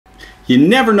You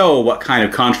never know what kind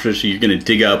of controversy you're going to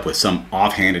dig up with some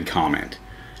offhanded comment.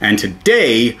 And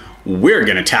today, we're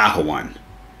going to tackle one.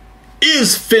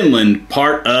 Is Finland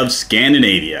part of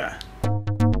Scandinavia?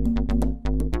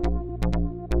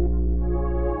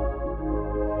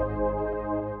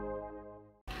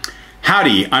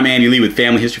 Howdy, I'm Andy Lee with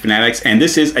Family History Fanatics, and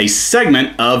this is a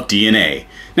segment of DNA.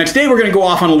 Now today we're going to go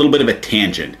off on a little bit of a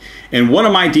tangent. In one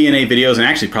of my DNA videos, and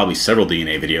actually probably several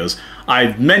DNA videos,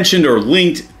 I've mentioned or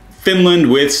linked Finland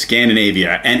with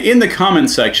Scandinavia. And in the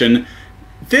comments section,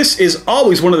 this is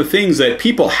always one of the things that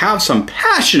people have some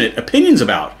passionate opinions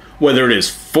about, whether it is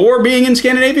for being in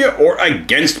Scandinavia or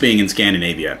against being in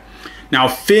Scandinavia. Now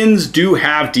Finns do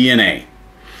have DNA.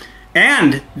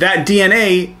 And that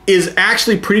DNA is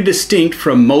actually pretty distinct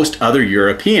from most other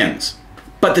Europeans.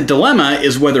 But the dilemma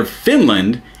is whether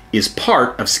Finland is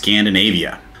part of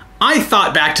Scandinavia. I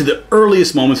thought back to the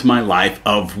earliest moments of my life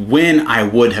of when I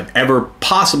would have ever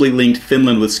possibly linked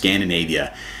Finland with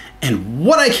Scandinavia. And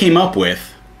what I came up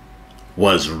with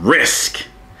was Risk.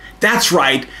 That's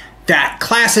right, that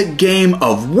classic game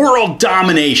of world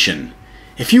domination.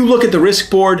 If you look at the Risk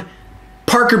board,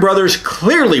 Parker Brothers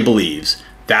clearly believes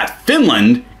that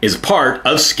Finland is part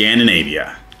of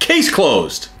Scandinavia. Case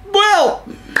closed. Well,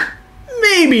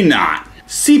 maybe not.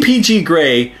 CPG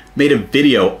Gray made a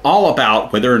video all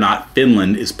about whether or not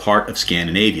Finland is part of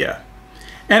Scandinavia.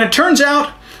 And it turns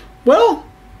out, well,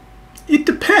 it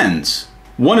depends.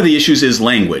 One of the issues is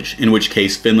language, in which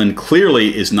case Finland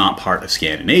clearly is not part of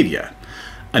Scandinavia.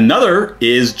 Another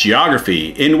is geography,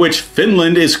 in which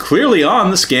Finland is clearly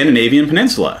on the Scandinavian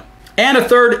peninsula. And a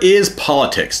third is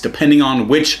politics. Depending on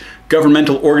which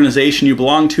governmental organization you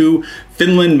belong to,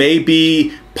 Finland may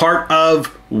be part of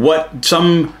what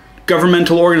some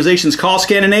governmental organizations call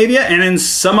Scandinavia, and in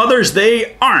some others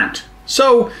they aren't.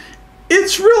 So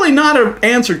it's really not an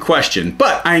answered question,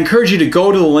 but I encourage you to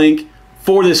go to the link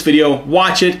for this video,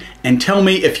 watch it, and tell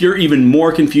me if you're even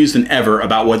more confused than ever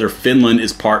about whether Finland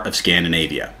is part of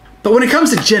Scandinavia. But when it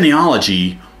comes to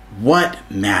genealogy, what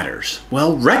matters?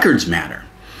 Well, records matter.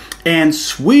 And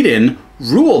Sweden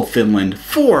ruled Finland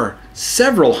for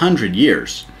several hundred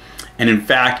years. And in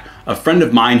fact, a friend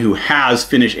of mine who has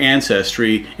Finnish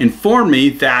ancestry informed me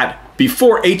that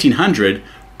before 1800,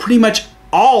 pretty much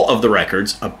all of the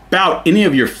records about any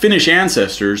of your Finnish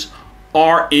ancestors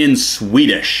are in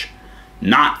Swedish,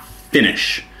 not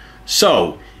Finnish.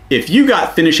 So, if you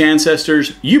got Finnish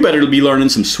ancestors, you better be learning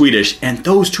some Swedish, and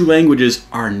those two languages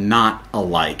are not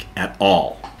alike at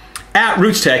all. At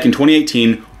RootsTech in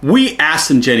 2018, we asked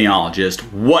some genealogists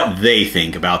what they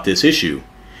think about this issue.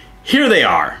 Here they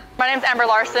are. My name's Amber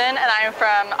Larson, and I'm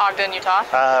from Ogden, Utah.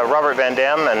 Robert Van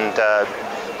Dam, and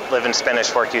live in Spanish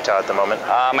Fork, Utah at the moment.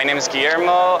 My name is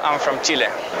Guillermo. I'm from Chile.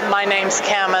 My name's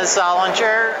Kama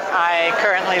Zollinger. I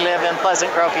currently live in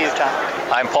Pleasant Grove, Utah.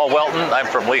 I'm Paul Welton. I'm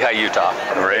from Lehi, Utah.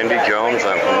 I'm Randy Jones.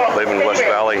 I live in West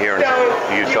Valley here in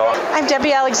Utah. I'm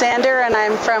Debbie Alexander, and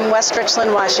I'm from West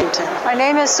Richland, Washington. My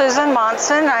name is Susan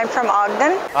Monson. I'm from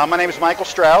Ogden. My name is Michael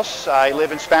Strauss. I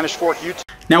live in Spanish Fork, Utah.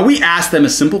 Now we asked them a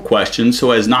simple question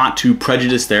so as not to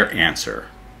prejudice their answer.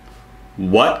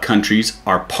 What countries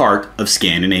are part of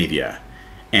Scandinavia?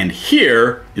 And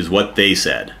here is what they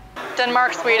said.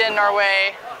 Denmark, Sweden,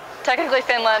 Norway, technically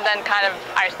Finland, and kind of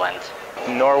Iceland.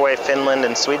 Norway, Finland,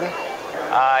 and Sweden?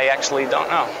 I actually don't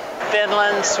know.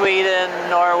 Finland, Sweden,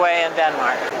 Norway, and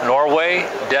Denmark. Norway,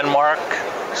 Denmark,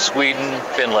 Sweden,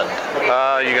 Finland.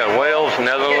 You got Wales,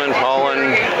 Netherlands,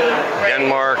 Holland,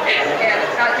 Denmark.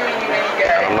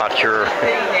 I'm not sure.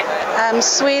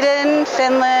 Sweden,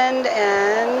 Finland,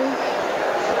 and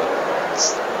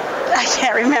I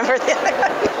can't remember the other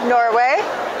one. Norway,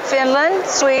 Finland,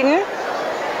 Sweden,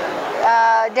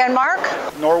 Denmark.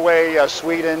 Norway,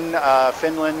 Sweden,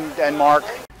 Finland, Denmark.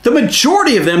 The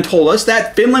majority of them told us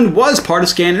that Finland was part of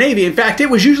Scandinavia. In fact, it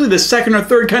was usually the second or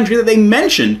third country that they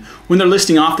mentioned when they're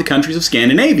listing off the countries of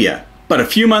Scandinavia. But a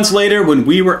few months later, when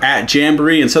we were at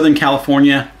Jamboree in Southern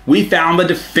California, we found the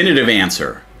definitive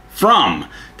answer from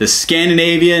the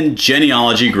Scandinavian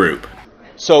Genealogy Group.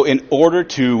 So in order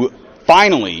to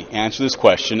finally answer this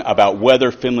question about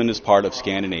whether Finland is part of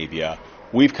Scandinavia,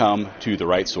 we've come to the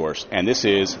right source, and this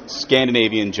is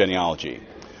Scandinavian Genealogy.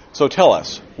 So tell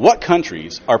us, what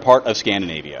countries are part of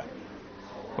Scandinavia?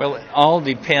 Well, it all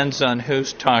depends on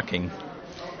who's talking.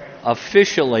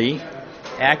 Officially,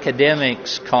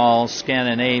 academics call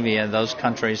Scandinavia those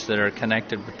countries that are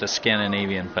connected with the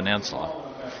Scandinavian Peninsula.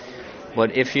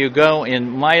 But if you go in,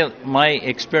 my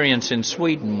experience in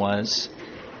Sweden was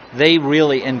they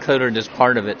really included as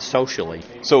part of it socially.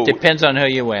 So depends on who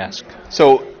you ask.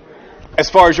 So as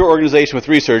far as your organization with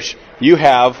research, you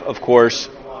have, of course,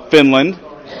 Finland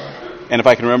And if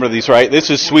I can remember these right, this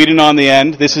is Sweden on the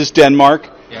end. This is Denmark.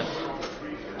 Yes.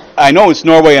 I know it's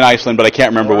Norway and Iceland, but I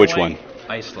can't remember which one.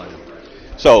 Iceland.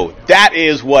 So that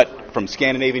is what, from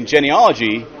Scandinavian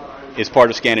genealogy, is part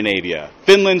of Scandinavia.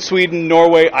 Finland, Sweden,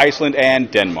 Norway, Iceland,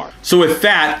 and Denmark. So with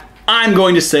that, I'm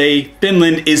going to say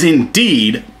Finland is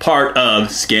indeed part of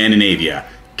Scandinavia.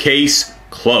 Case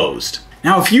closed.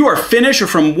 Now, if you are Finnish or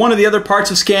from one of the other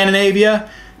parts of Scandinavia,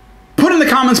 put in the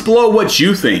comments below what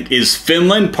you think. Is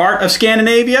Finland part of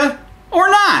Scandinavia or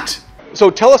not? So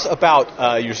tell us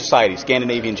about your society,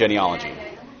 Scandinavian Genealogy.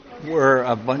 We're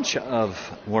a bunch of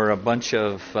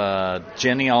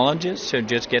genealogists who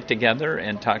just get together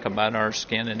and talk about our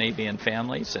Scandinavian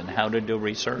families and how to do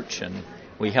research, and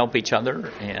we help each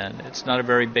other. And it's not a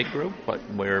very big group, but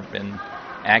we've been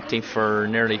active for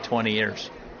nearly 20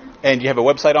 years. And you have a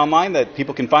website online that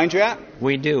people can find you at?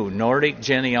 We do,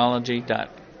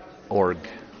 NordicGenealogy.org.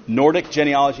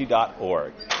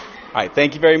 NordicGenealogy.org. All right,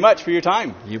 thank you very much for your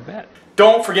time. You bet.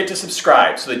 Don't forget to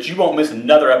subscribe so that you won't miss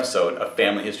another episode of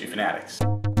Family History Fanatics.